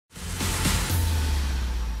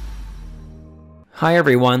Hi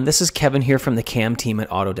everyone, this is Kevin here from the CAM team at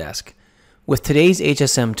Autodesk. With today's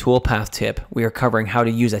HSM toolpath tip, we are covering how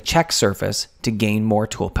to use a check surface to gain more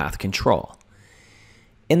toolpath control.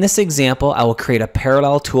 In this example, I will create a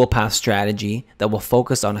parallel toolpath strategy that will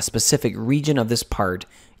focus on a specific region of this part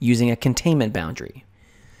using a containment boundary.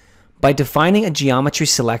 By defining a geometry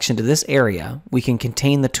selection to this area, we can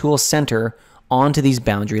contain the tool center onto these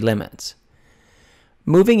boundary limits.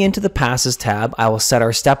 Moving into the Passes tab, I will set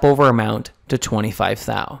our step over amount to 25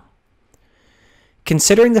 thou.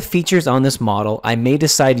 Considering the features on this model, I may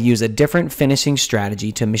decide to use a different finishing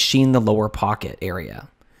strategy to machine the lower pocket area.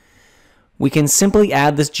 We can simply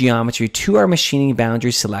add this geometry to our machining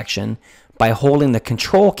boundary selection by holding the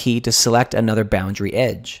Control key to select another boundary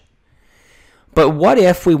edge. But what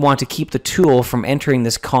if we want to keep the tool from entering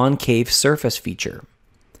this concave surface feature?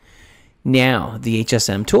 Now, the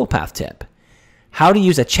HSM toolpath tip. How to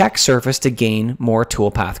use a check surface to gain more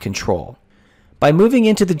toolpath control. By moving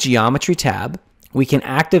into the Geometry tab, we can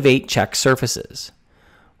activate check surfaces.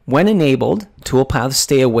 When enabled, toolpaths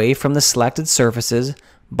stay away from the selected surfaces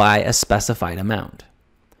by a specified amount.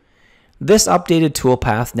 This updated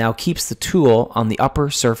toolpath now keeps the tool on the upper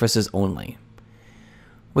surfaces only.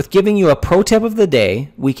 With giving you a pro tip of the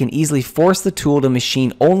day, we can easily force the tool to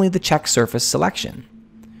machine only the check surface selection.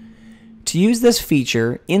 To use this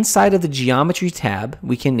feature, inside of the Geometry tab,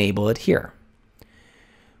 we can enable it here.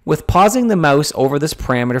 With pausing the mouse over this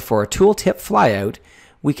parameter for a tooltip flyout,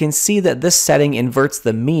 we can see that this setting inverts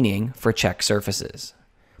the meaning for check surfaces.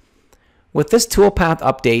 With this toolpath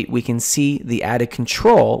update, we can see the added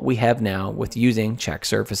control we have now with using check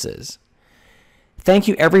surfaces. Thank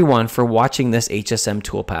you everyone for watching this HSM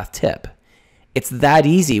toolpath tip. It's that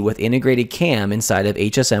easy with integrated CAM inside of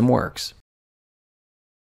HSMWorks.